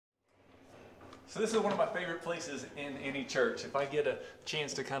So this is one of my favorite places in any church. If I get a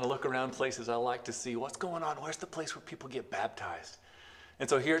chance to kind of look around places, I like to see what's going on. Where's the place where people get baptized? And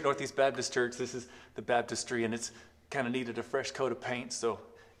so here at Northeast Baptist Church, this is the baptistry, and it's kind of needed a fresh coat of paint. So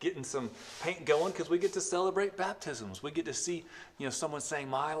getting some paint going because we get to celebrate baptisms. We get to see, someone saying,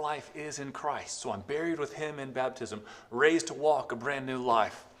 my life is in Christ. So I'm buried with him in baptism, raised to walk a brand new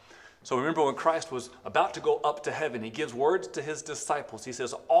life. So remember when Christ was about to go up to heaven, he gives words to his disciples. He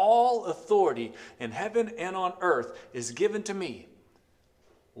says, all authority in heaven and on earth is given to me.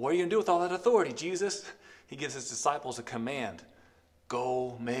 What are you going to do with all that authority, Jesus? He gives his disciples a command.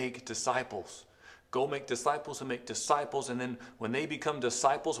 Go make disciples. Go make disciples and make disciples. And then when they become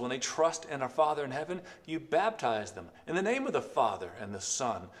disciples, when they trust in our Father in heaven, you baptize them in the name of the Father and the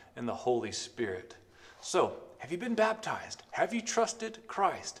Son and the Holy Spirit. So, have you been baptized? Have you trusted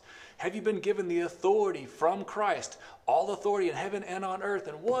Christ? Have you been given the authority from Christ? All authority in heaven and on earth.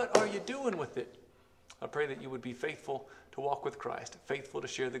 And what are you doing with it? I pray that you would be faithful to walk with Christ, faithful to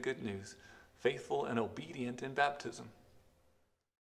share the good news, faithful and obedient in baptism.